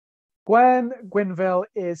Gwern Gwynfil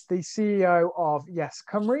is the CEO of Yes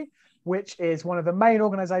Cymru, which is one of the main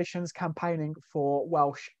organisations campaigning for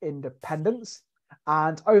Welsh independence.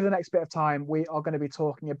 And over the next bit of time, we are going to be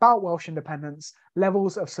talking about Welsh independence,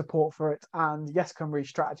 levels of support for it, and Yes Cymru's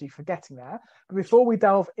strategy for getting there. But before we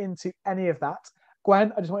delve into any of that,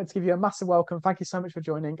 Gwen, I just wanted to give you a massive welcome. Thank you so much for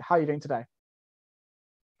joining. How are you doing today?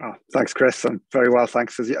 Oh, thanks, Chris. I'm very well,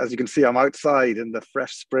 thanks. As you can see, I'm outside in the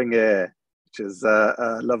fresh spring air, which is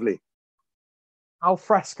lovely. Al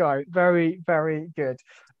fresco, very, very good.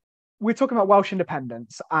 We're talking about Welsh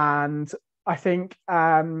independence, and I think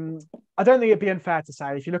I don't think it'd be unfair to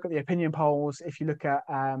say, if you look at the opinion polls, if you look at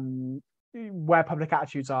where public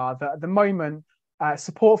attitudes are, that at the moment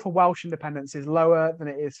support for Welsh independence is lower than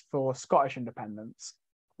it is for Scottish independence.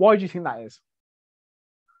 Why do you think that is?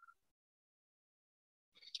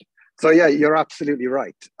 So yeah, you're absolutely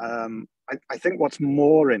right. I think what's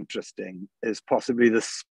more interesting is possibly the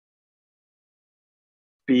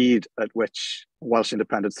speed at which Welsh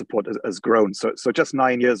independence support has grown. So just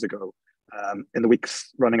 9 years ago, in the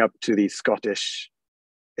weeks running up to the Scottish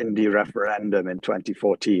Indie referendum in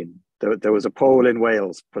 2014, there was a poll in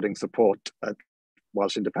Wales putting support at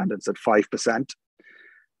Welsh independence at 5%.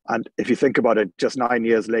 And if you think about it, just 9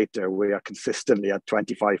 years later, we are consistently at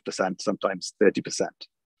 25%, sometimes 30%.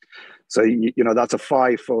 So, that's a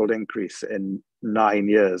five-fold increase in 9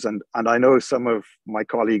 years. And I know some of my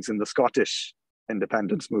colleagues in the Scottish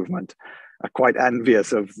independence movement are quite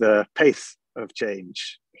envious of the pace of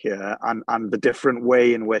change here and the different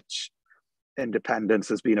way in which independence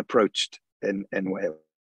has been approached in Wales.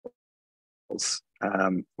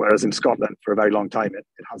 Whereas in Scotland, for a very long time, it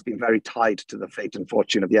has been very tied to the fate and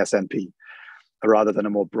fortune of the SNP rather than a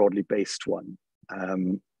more broadly based one.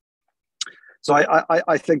 So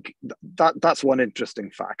I think that's one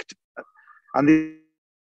interesting fact. And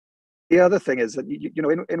the other thing is that,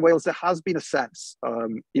 in Wales, there has been a sense,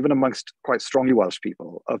 even amongst quite strongly Welsh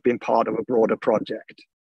people, of being part of a broader project,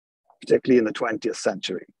 particularly in the 20th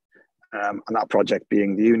century. And that project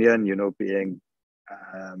being the Union, being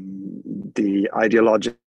the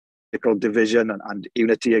ideological division and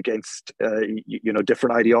unity against,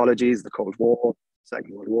 different ideologies, the Cold War,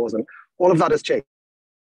 Second World Wars, and all of that has changed.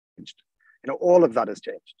 All of that has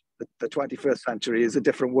changed. The 21st century is a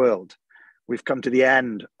different world. We've come to the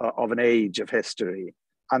end of an age of history.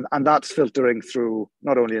 And that's filtering through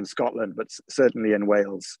not only in Scotland, but certainly in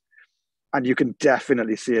Wales. And you can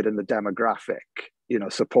definitely see it in the demographic.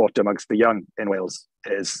 Support amongst the young in Wales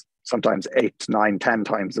is sometimes 8, 9, 10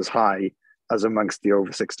 times as high as amongst the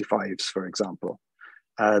over 65s, for example.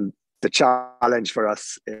 And the challenge for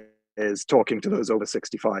us is talking to those over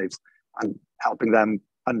 65s and helping them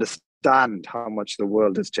understand how much the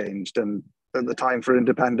world has changed and the time for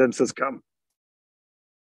independence has come.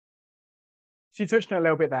 So you touched on it a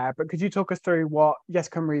little bit there, but could you talk us through what Yes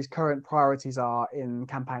Cymru's current priorities are in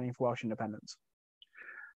campaigning for Welsh independence?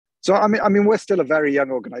 So, I mean, we're still a very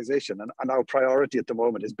young organisation, and our priority at the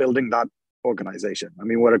moment is building that organisation. I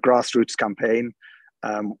mean, we're a grassroots campaign.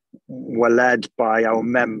 We're led by our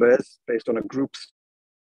members based on a group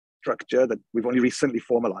structure that we've only recently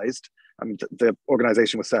formalised. I mean, the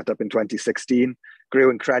organisation was set up in 2016,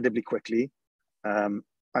 grew incredibly quickly.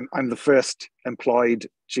 I'm the first employed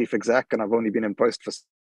chief exec, and I've only been in post for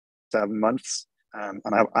 7 months, and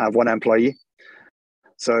I have one employee.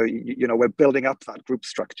 So, we're building up that group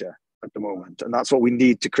structure at the moment, and that's what we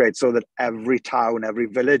need to create so that every town, every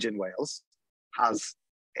village in Wales has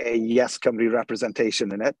a Yes Cymru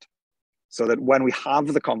representation in it, so that when we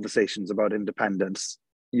have the conversations about independence,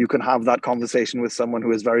 you can have that conversation with someone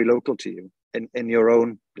who is very local to you in your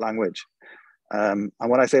own language. And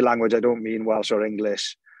when I say language, I don't mean Welsh or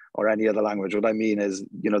English or any other language. What I mean is,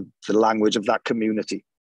 the language of that community.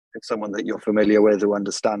 It's someone that you're familiar with who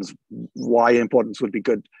understands why independence would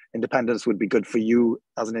be good for you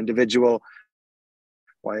as an individual,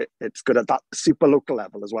 why it's good at that super local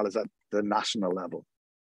level as well as at the national level.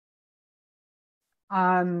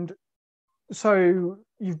 And so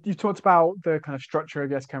you talked about the kind of structure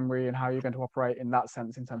of Yes Cymru and how you're going to operate in that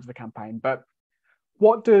sense in terms of the campaign, but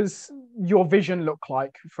what does your vision look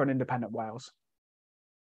like for an independent Wales?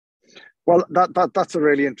 Well, that's a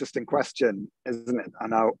really interesting question, isn't it?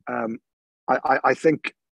 And now, I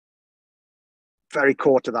think very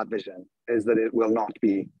core to that vision is that it will not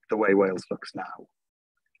be the way Wales looks now,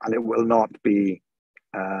 and it will not be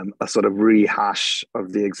a sort of rehash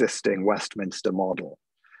of the existing Westminster model.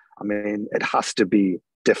 I mean, it has to be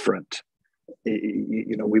different.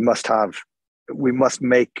 We must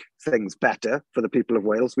make things better for the people of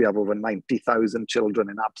Wales. We have over 90,000 children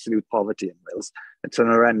in absolute poverty in Wales. It's an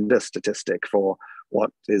horrendous statistic for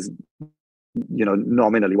what is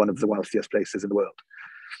nominally one of the wealthiest places in the world.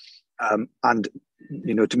 And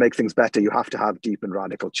to make things better, you have to have deep and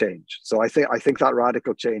radical change. So I think that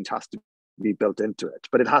radical change has to be built into it,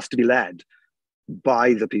 but it has to be led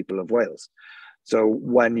by the people of Wales. So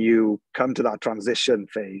when you come to that transition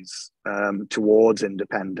phase towards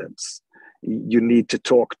independence, you need to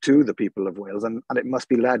talk to the people of Wales, and it must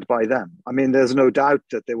be led by them. I mean, there's no doubt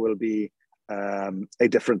that there will be a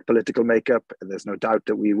different political makeup. There's no doubt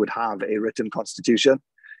that we would have a written constitution.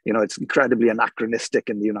 It's incredibly anachronistic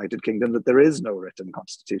in the United Kingdom that there is no written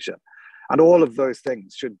constitution. And all of those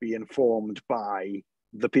things should be informed by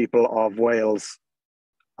the people of Wales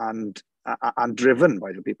and driven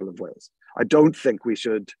by the people of Wales. I don't think we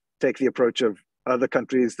should take the approach of other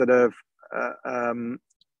countries that have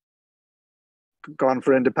gone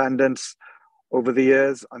for independence over the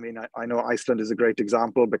years. I mean, I know Iceland is a great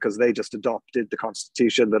example because they just adopted the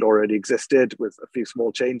constitution that already existed with a few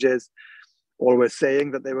small changes, always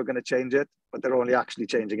saying that they were going to change it, but they're only actually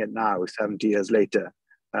changing it now, 70 years later,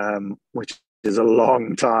 which is a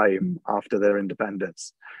long time after their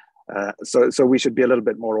independence. So we should be a little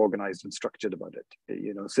bit more organized and structured about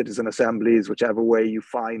it. Citizen assemblies, whichever way you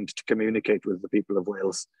find to communicate with the people of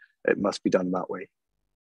Wales, it must be done that way.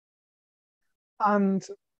 And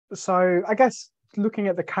so I guess looking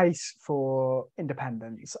at the case for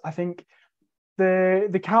independence, I think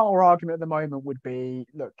the counter argument at the moment would be,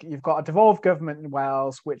 look, you've got a devolved government in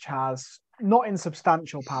Wales, which has not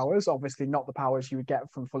insubstantial powers, obviously not the powers you would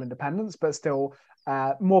get from full independence, but still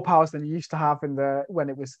more powers than you used to have when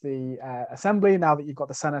it was the Assembly. Now that you've got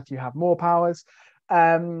the Senate, you have more powers.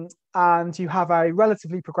 And you have a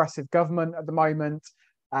relatively progressive government at the moment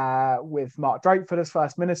with Mark Drakeford as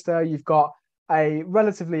First Minister. You've got a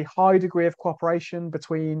relatively high degree of cooperation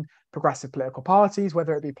between progressive political parties,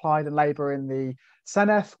 whether it be Plaid and Labour in the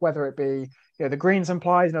Senedd, whether it be the Greens and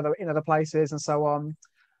Plaid in other places, and so on.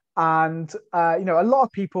 And a lot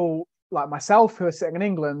of people like myself who are sitting in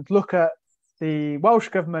England look at the Welsh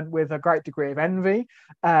government with a great degree of envy,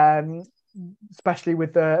 especially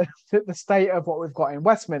with the state of what we've got in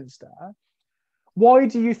Westminster. Why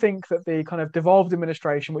do you think that the kind of devolved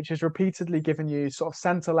administration, which has repeatedly given you sort of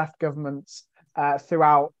centre-left governments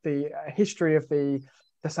throughout the history of the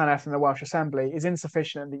Senedd and the Welsh Assembly, is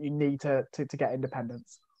insufficient and that you need to get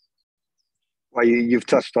independence? Well, you've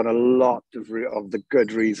touched on a lot of the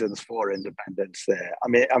good reasons for independence there.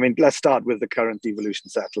 I mean, let's start with the current devolution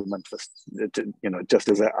settlement, just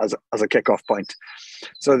as a kick-off point.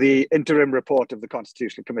 So the interim report of the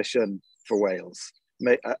Constitutional Commission for Wales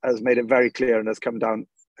has made it very clear and has come down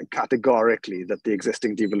categorically that the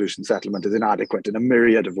existing devolution settlement is inadequate in a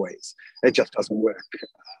myriad of ways. It just doesn't work.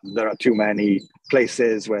 There are too many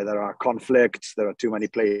places where there are conflicts. There are too many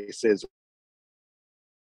places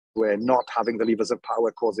where not having the levers of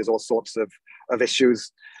power causes all sorts of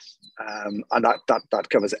issues. And that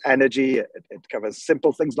covers energy. It covers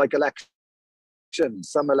simple things like elections.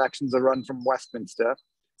 Some elections are run from Westminster.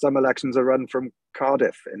 Some elections are run from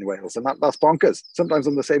Cardiff in Wales, and that's bonkers, sometimes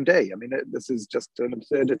on the same day. I mean, this is just an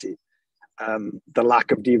absurdity. The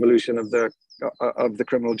lack of devolution of the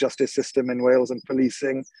criminal justice system in Wales and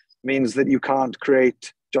policing means that you can't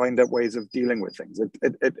create joined up ways of dealing with things.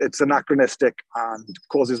 It's anachronistic and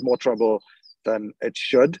causes more trouble than it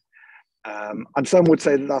should. And some would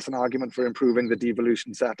say that that's an argument for improving the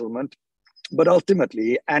devolution settlement. But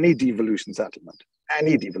ultimately, any devolution settlement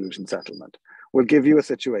will give you a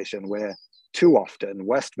situation where too often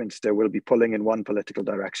Westminster will be pulling in one political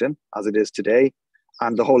direction, as it is today,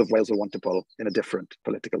 and the whole of Wales will want to pull in a different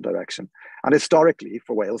political direction. And historically,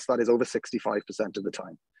 for Wales, that is over 65% of the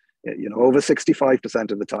time. Over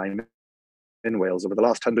 65% of the time in Wales over the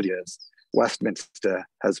last 100 years, Westminster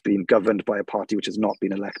has been governed by a party which has not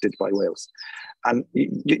been elected by Wales. And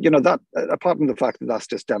that, apart from the fact that that's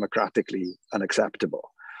just democratically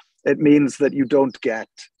unacceptable, it means that you don't get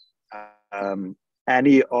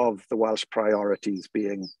any of the Welsh priorities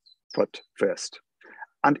being put first.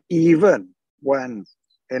 And even when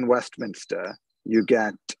in Westminster you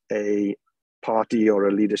get a party or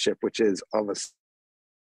a leadership which is of a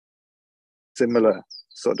similar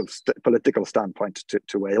sort of political standpoint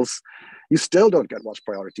to Wales, you still don't get Welsh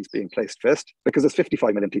priorities being placed first because there's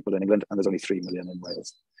 55 million people in England and there's only 3 million in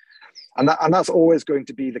Wales. And that's always going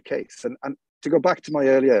to be the case. And to go back to my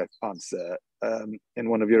earlier answer in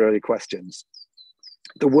one of your early questions,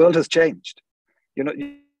 the world has changed.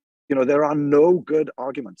 There are no good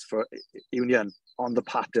arguments for union on the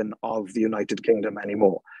pattern of the United Kingdom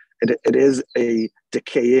anymore. It is a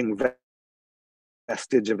decaying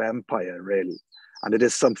vestige of empire, really. And it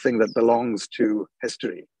is something that belongs to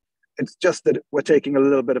history. It's just that we're taking a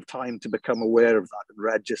little bit of time to become aware of that and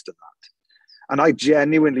register that. And I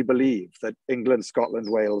genuinely believe that England, Scotland,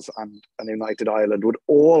 Wales, and United Ireland would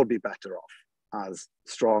all be better off as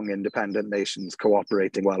strong, independent nations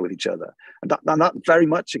cooperating well with each other. And that very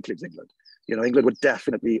much includes England. England would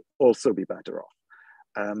definitely also be better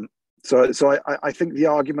off. So I think the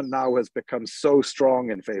argument now has become so strong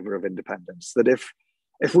in favor of independence that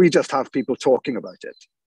if we just have people talking about it,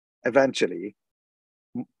 eventually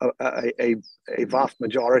a vast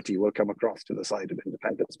majority will come across to the side of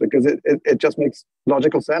independence, because it just makes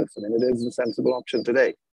logical sense. I mean, it is a sensible option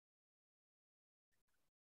today.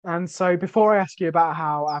 And so before I ask you about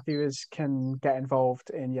how our viewers can get involved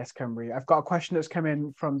in Yes Cymru, I've got a question that's come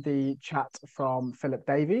in from the chat from Philip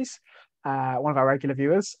Davies, one of our regular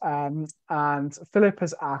viewers. And Philip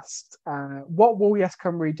has asked, what will Yes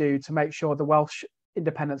Cymru do to make sure the Welsh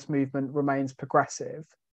independence movement remains progressive?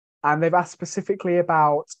 And they've asked specifically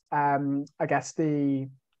about, I guess, the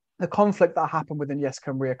conflict that happened within Yes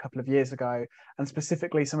Cymru a couple of years ago, and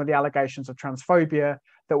specifically some of the allegations of transphobia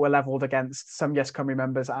that were levelled against some Yes Cymru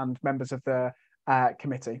members and members of the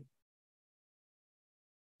committee.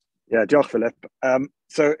 Yeah, diolch, Philip.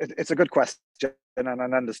 So it's a good question and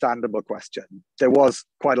an understandable question. There was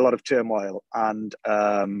quite a lot of turmoil and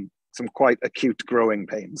some quite acute growing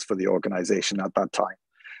pains for the organisation at that time.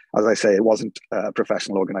 As I say, it wasn't a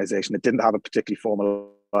professional organisation. It didn't have a particularly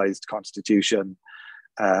formalised constitution,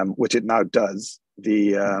 which it now does.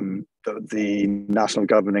 The National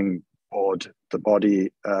Governing Board, the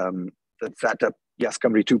body that set up Yes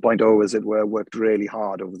Cymru 2.0, as it were, worked really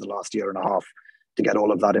hard over the last year and a half to get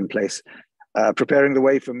all of that in place, preparing the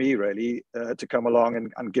way for me, really, to come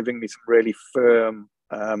along and giving me some really firm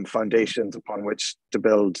foundations upon which to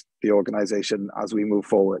build the organisation as we move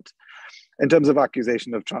forward. In terms of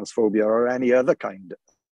accusation of transphobia or any other kind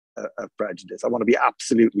of prejudice, I want to be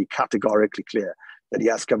absolutely categorically clear that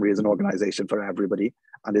Yes Cymru is an organisation for everybody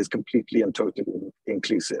and is completely and totally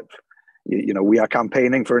inclusive. We are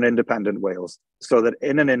campaigning for an independent Wales, so that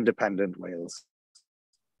in an independent Wales,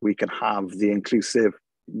 we can have the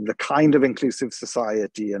kind of inclusive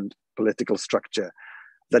society and political structure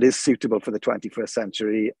that is suitable for the 21st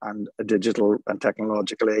century and a digital and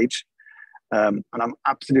technological age. And I'm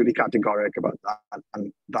absolutely categoric about that.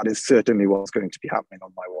 And that is certainly what's going to be happening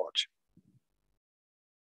on my watch.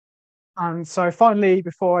 And so finally,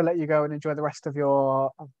 before I let you go and enjoy the rest of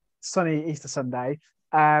your sunny Easter Sunday,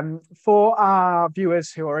 for our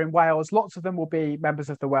viewers who are in Wales, lots of them will be members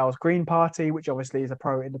of the Wales Green Party, which obviously is a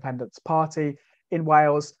pro-independence party in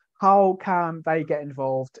Wales. How can they get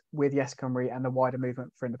involved with Yes Cymru and the wider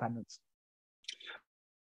movement for independence?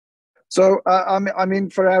 So, I mean,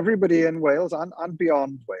 for everybody in Wales and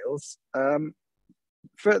beyond Wales,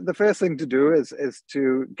 the first thing to do is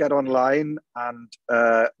to get online and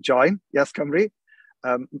join Yes Cymru.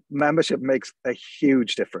 Membership makes a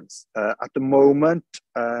huge difference. At the moment,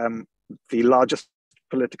 the largest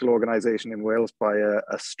political organisation in Wales by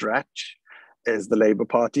a stretch is the Labour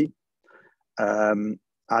Party.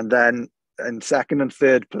 And then in second and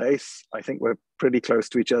third place, I think we're pretty close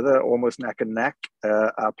to each other, almost neck and neck,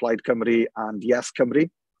 Plaid Cymru and Yes Cymru.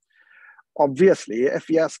 Obviously, if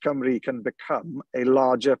Yes Cymru can become a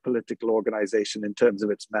larger political organisation in terms of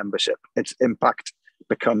its membership, its impact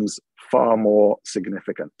becomes far more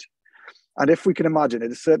significant. And if we can imagine,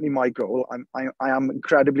 it is certainly my goal. I am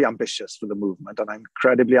incredibly ambitious for the movement, and I'm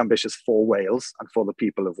incredibly ambitious for Wales and for the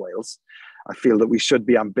people of Wales. I feel that we should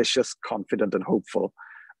be ambitious, confident, and hopeful.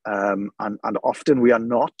 And often we are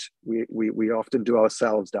not. We often do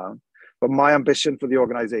ourselves down. But my ambition for the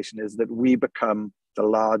organisation is that we become the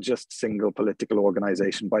largest single political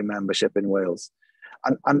organisation by membership in Wales.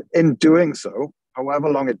 And in doing so, however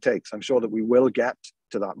long it takes, I'm sure that we will get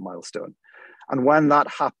to that milestone. And when that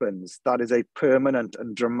happens, that is a permanent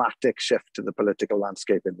and dramatic shift to the political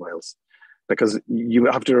landscape in Wales. Because you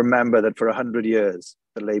have to remember that for 100 years,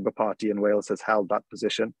 the Labour Party in Wales has held that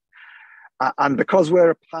position. And because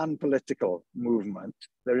we're a pan-political movement,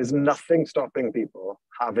 there is nothing stopping people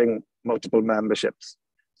having multiple memberships.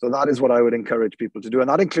 So that is what I would encourage people to do. And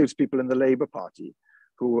that includes people in the Labour Party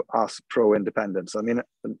who are pro-independence. I mean,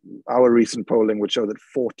 our recent polling would show that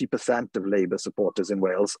 40% of Labour supporters in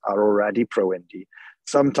Wales are already pro-Indy.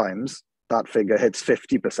 Sometimes that figure hits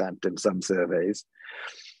 50% in some surveys.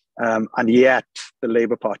 And yet the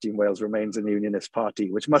Labour Party in Wales remains an unionist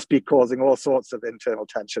party, which must be causing all sorts of internal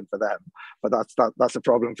tension for them. But that's a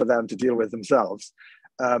problem for them to deal with themselves.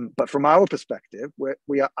 But from our perspective,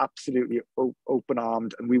 we are absolutely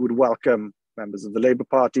open-armed, and we would welcome members of the Labour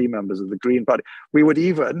Party, members of the Green Party. We would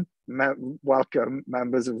even welcome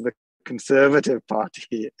members of the Conservative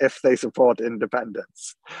Party if they support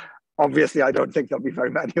independence. Obviously, I don't think there'll be very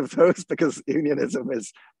many of those because unionism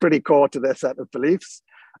is pretty core to their set of beliefs.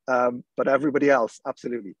 But everybody else,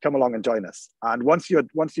 absolutely, come along and join us. And once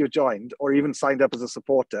you're joined or even signed up as a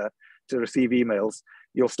supporter to receive emails,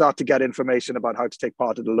 you'll start to get information about how to take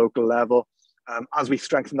part at the local level. As we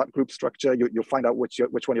strengthen that group structure, you'll find out which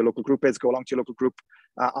one your local group is. Go along to your local group.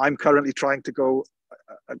 I'm currently trying to go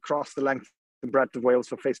across the length and breadth of Wales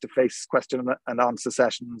for face-to-face question and answer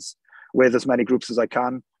sessions with as many groups as I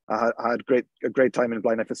can. I had a great time in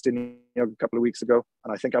Blaenau Ffestiniog a couple of weeks ago,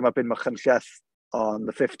 and I think I'm up in Machynlleth on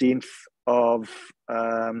the 15th of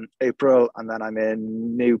April, and then I'm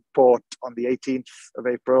in Newport on the 18th of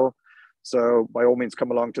April. So by all means,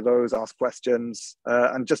 come along to those, ask questions,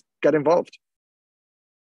 and just get involved.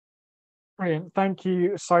 Brilliant. Thank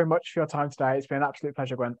you so much for your time today. It's been an absolute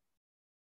pleasure, Gwen.